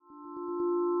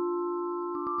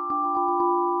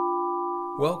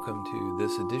Welcome to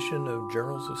this edition of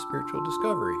Journals of Spiritual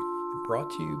Discovery, brought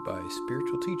to you by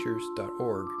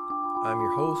spiritualteachers.org. I'm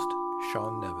your host,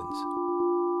 Sean Nevins.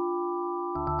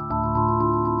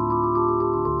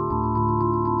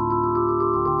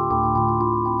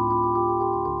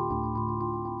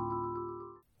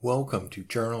 Welcome to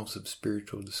Journals of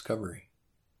Spiritual Discovery.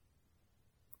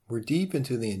 We're deep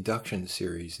into the induction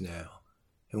series now,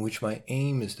 in which my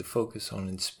aim is to focus on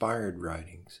inspired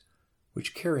writings,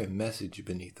 which carry a message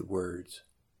beneath the words.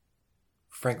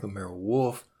 Franklin Merrill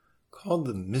Wolfe called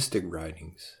them mystic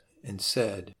writings and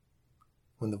said,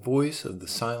 "When the voice of the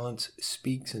silence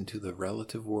speaks into the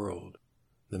relative world,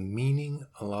 the meaning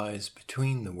lies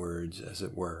between the words, as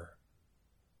it were,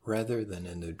 rather than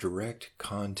in the direct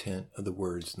content of the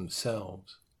words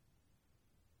themselves."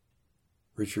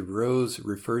 Richard Rose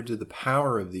referred to the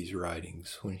power of these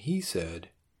writings when he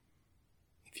said,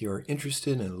 "If you are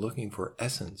interested in looking for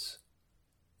essence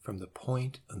from the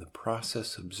point of the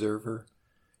process observer,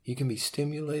 you can be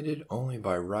stimulated only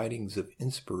by writings of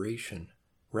inspiration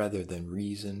rather than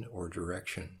reason or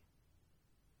direction."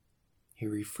 He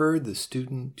referred the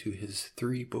student to his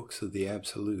 3 books of the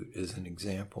Absolute as an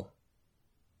example.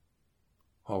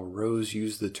 While Rose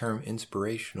used the term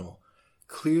inspirational,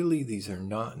 clearly these are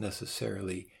not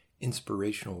necessarily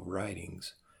inspirational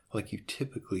writings like you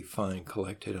typically find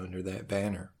collected under that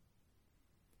banner.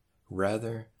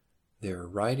 Rather, they are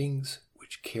writings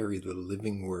which carry the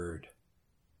living word.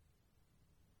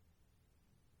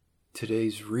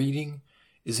 Today's reading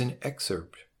is an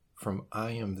excerpt from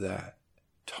I Am That,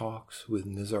 Talks with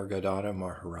Nisargadatta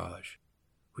Maharaj,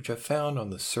 which I found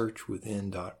on the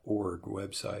searchwithin.org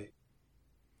website.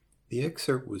 The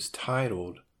excerpt was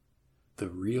titled,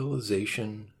 "The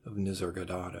Realization of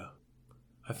Nisargadatta."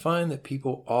 I find that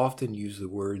people often use the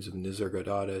words of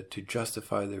Nisargadatta to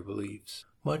justify their beliefs,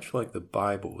 much like the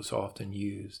Bible is often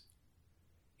used.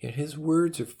 Yet his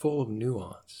words are full of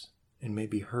nuance and may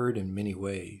be heard in many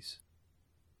ways.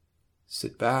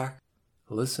 Sit back,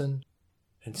 listen,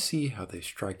 and see how they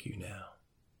strike you now.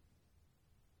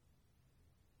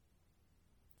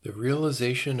 The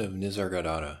Realization of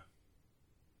Nisargadatta.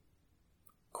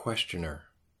 Questioner: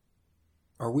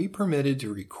 Are we permitted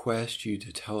to request you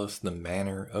to tell us the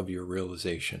manner of your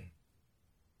realization?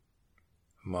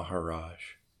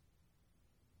 Maharaj: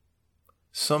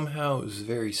 Somehow it was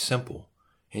very simple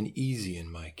and easy in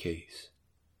my case.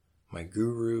 My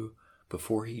guru,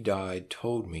 before he died,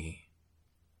 told me,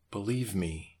 "Believe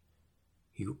me,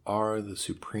 you are the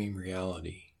supreme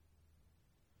reality.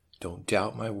 Don't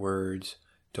doubt my words,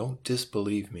 don't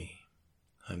disbelieve me.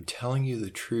 I'm telling you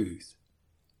the truth.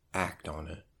 Act on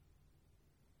it."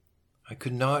 I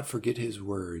could not forget his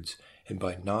words, and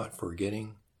by not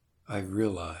forgetting, I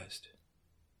realized.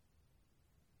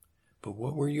 But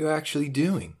what were you actually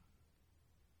doing?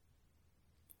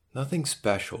 Nothing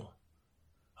special.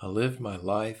 I lived my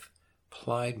life,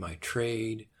 plied my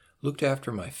trade, looked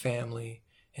after my family,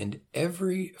 and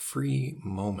every free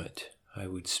moment I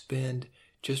would spend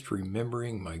just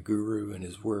remembering my guru and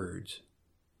his words.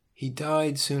 He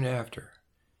died soon after,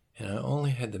 and I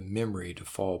only had the memory to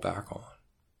fall back on.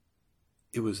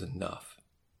 It was enough.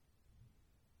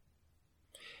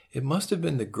 It must have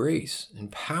been the grace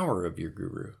and power of your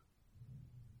guru.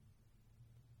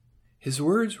 His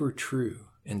words were true,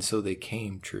 and so they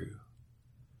came true.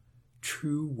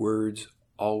 True words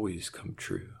always come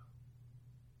true.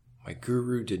 My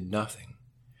guru did nothing.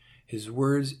 His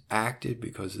words acted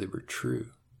because they were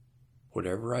true.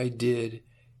 Whatever I did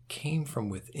came from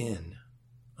within,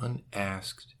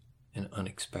 unasked and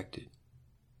unexpected.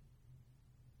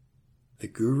 The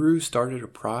guru started a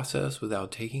process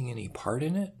without taking any part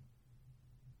in it?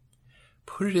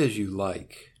 Put it as you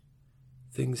like.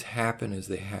 Things happen as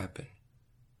they happen.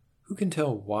 Who can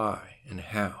tell why and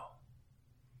how?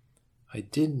 I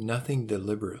did nothing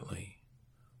deliberately.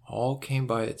 All came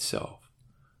by itself.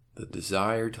 The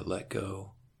desire to let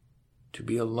go, to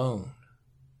be alone,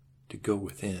 to go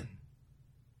within.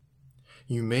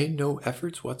 You made no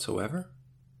efforts whatsoever?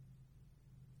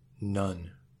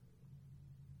 None.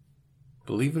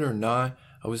 Believe it or not,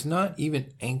 I was not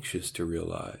even anxious to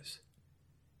realize.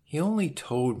 He only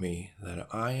told me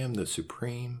that I am the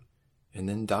Supreme and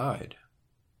then died.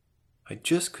 I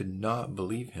just could not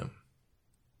believe him.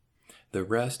 The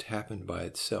rest happened by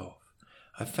itself.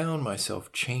 I found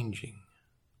myself changing.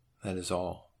 That is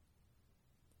all.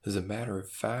 As a matter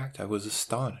of fact, I was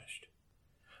astonished.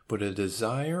 But a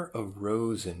desire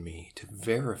arose in me to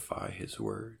verify his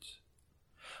words.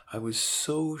 I was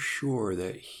so sure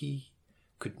that he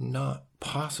could not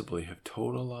possibly have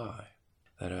told a lie,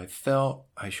 that I felt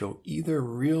I shall either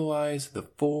realize the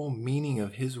full meaning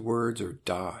of his words or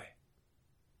die.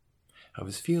 I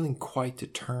was feeling quite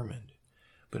determined,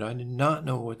 but I did not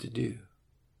know what to do.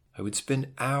 I would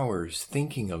spend hours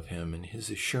thinking of him and his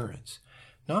assurance,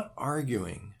 not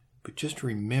arguing, but just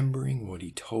remembering what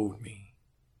he told me.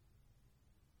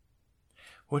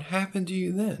 What happened to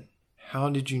you then? How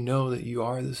did you know that you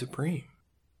are the Supreme?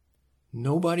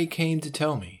 Nobody came to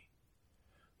tell me,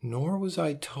 nor was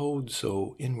I told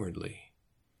so inwardly.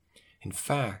 In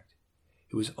fact,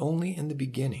 it was only in the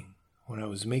beginning, when I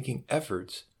was making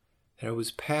efforts, that I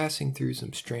was passing through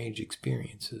some strange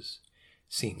experiences,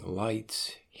 seeing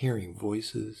lights, hearing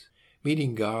voices,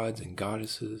 meeting gods and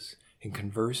goddesses, and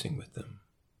conversing with them.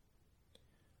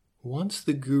 Once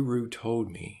the Guru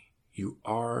told me, "You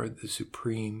are the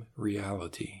supreme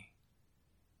reality,"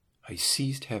 I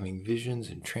ceased having visions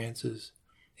and trances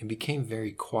and became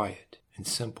very quiet and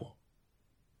simple.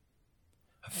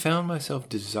 I found myself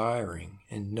desiring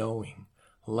and knowing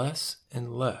less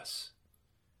and less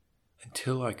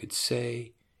until I could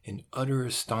say in utter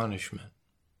astonishment,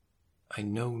 "I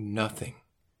know nothing.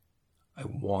 I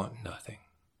want nothing."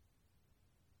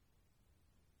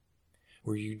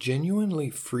 Were you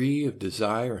genuinely free of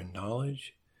desire and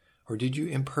knowledge, or did you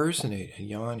impersonate a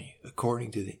jnani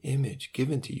according to the image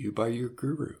given to you by your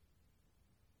guru?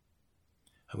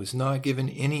 I was not given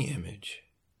any image,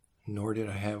 nor did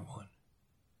I have one.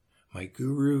 My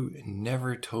guru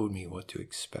never told me what to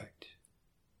expect.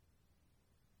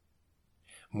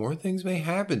 More things may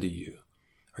happen to you.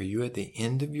 Are you at the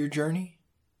end of your journey?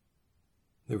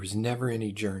 There was never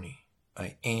any journey.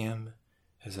 I am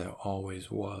as I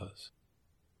always was.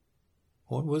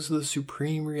 What was the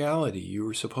supreme reality you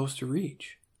were supposed to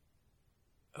reach?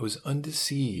 I was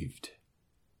undeceived.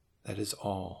 That is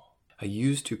all. I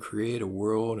used to create a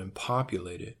world and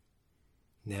populate it.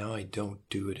 Now I don't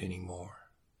do it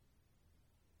anymore.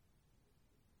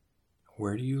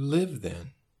 Where do you live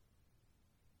then?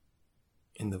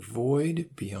 In the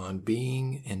void beyond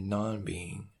being and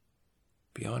non-being,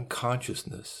 beyond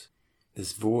consciousness.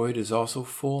 This void is also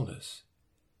fullness.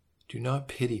 Do not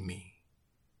pity me.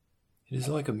 It is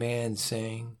like a man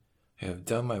saying, "I have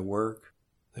done my work.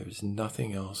 There is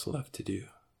nothing else left to do."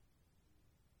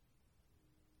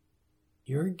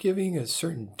 You're giving a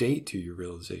certain date to your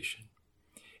realization.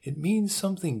 It means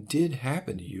something did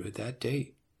happen to you at that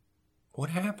date.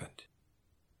 What happened?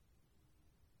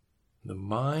 The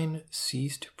mind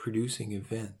ceased producing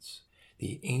events.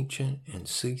 The ancient and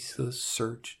ceaseless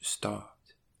search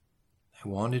stopped. I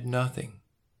wanted nothing,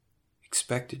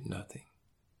 expected nothing,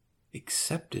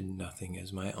 accepted nothing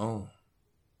as my own.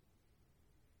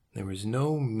 There was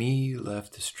no me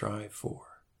left to strive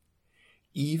for.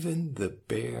 Even the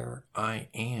bare I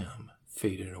am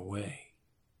faded away.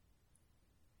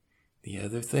 The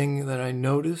other thing that I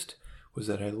noticed was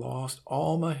that I lost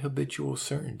all my habitual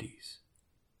certainties.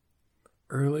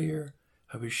 Earlier,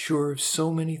 I was sure of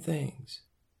so many things.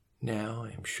 Now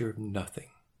I am sure of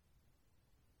nothing.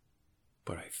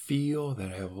 But I feel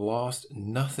that I have lost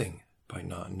nothing by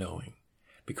not knowing,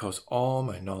 because all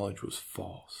my knowledge was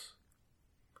false.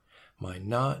 My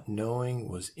not knowing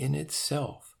was in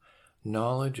itself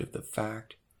knowledge of the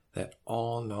fact that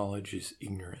all knowledge is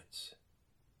ignorance.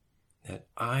 That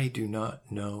I do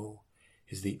not know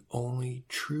is the only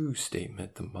true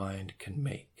statement the mind can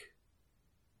make.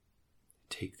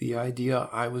 Take the idea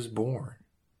I was born.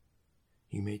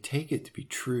 You may take it to be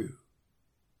true.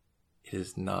 It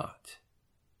is not.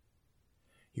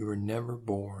 You were never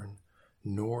born,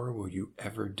 nor will you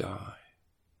ever die.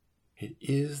 It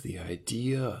is the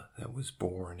idea that was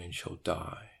born and shall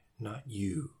die, not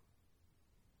you.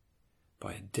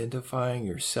 By identifying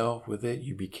yourself with it,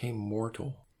 you became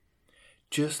mortal.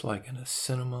 Just like in a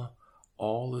cinema,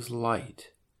 all is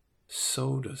light,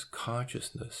 so does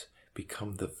consciousness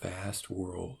become the vast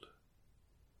world.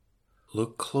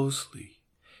 Look closely,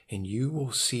 and you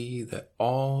will see that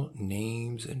all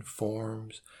names and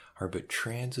forms are but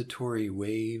transitory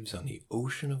waves on the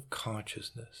ocean of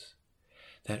consciousness,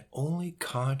 that only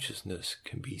consciousness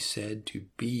can be said to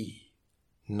be,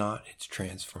 not its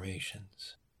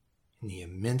transformations. In the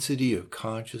immensity of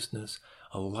consciousness,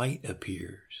 a light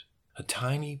appears, a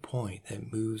tiny point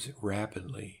that moves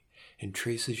rapidly and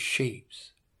traces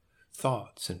shapes,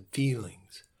 thoughts and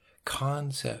feelings,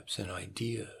 concepts and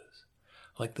ideas,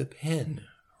 like the pen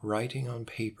writing on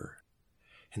paper,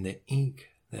 and the ink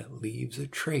that leaves a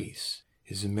trace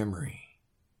is a memory.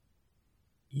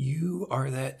 You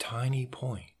are that tiny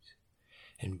point,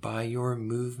 and by your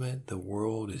movement the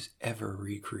world is ever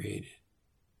recreated.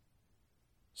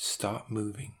 Stop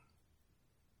moving,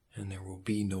 and there will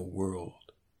be no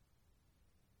world.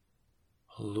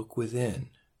 Look within,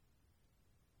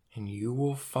 and you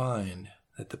will find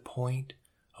that the point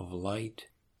of light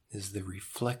is the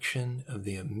reflection of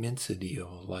the immensity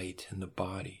of light in the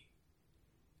body,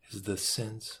 is the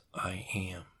sense I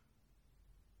am.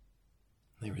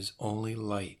 There is only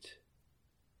light.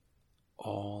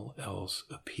 All else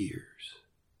appears.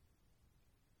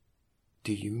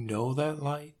 Do you know that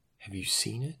light? Have you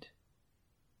seen it?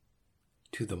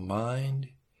 To the mind,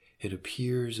 it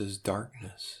appears as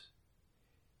darkness.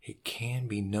 It can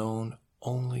be known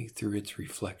only through its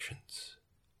reflections.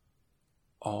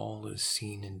 All is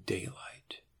seen in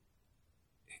daylight,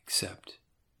 except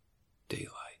daylight.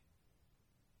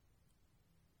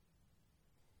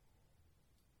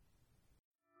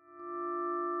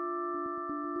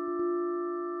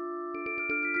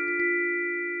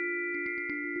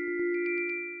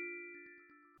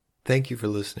 Thank you for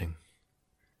listening.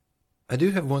 I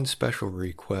do have one special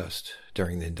request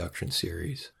during the induction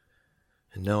series.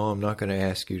 And no, I'm not going to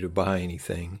ask you to buy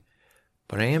anything,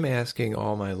 but I am asking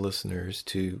all my listeners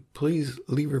to please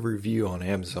leave a review on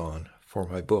Amazon for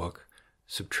my book,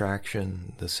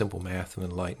 Subtraction, The Simple Math of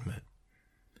Enlightenment.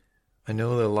 I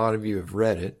know that a lot of you have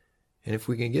read it, and if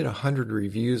we can get 100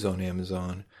 reviews on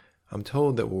Amazon, I'm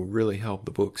told that will really help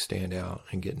the book stand out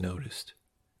and get noticed.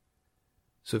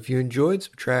 So if you enjoyed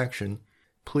Subtraction,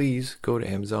 please go to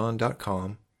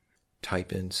Amazon.com,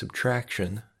 type in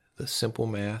Subtraction, The Simple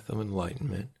Math of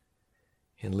Enlightenment,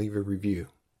 and leave a review.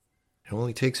 It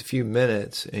only takes a few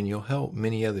minutes, and you'll help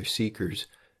many other seekers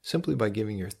simply by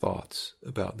giving your thoughts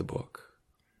about the book.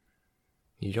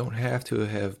 You don't have to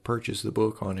have purchased the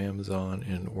book on Amazon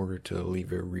in order to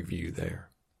leave a review there.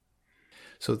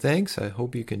 So thanks. I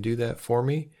hope you can do that for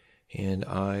me, and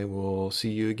I will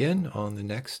see you again on the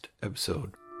next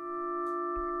episode.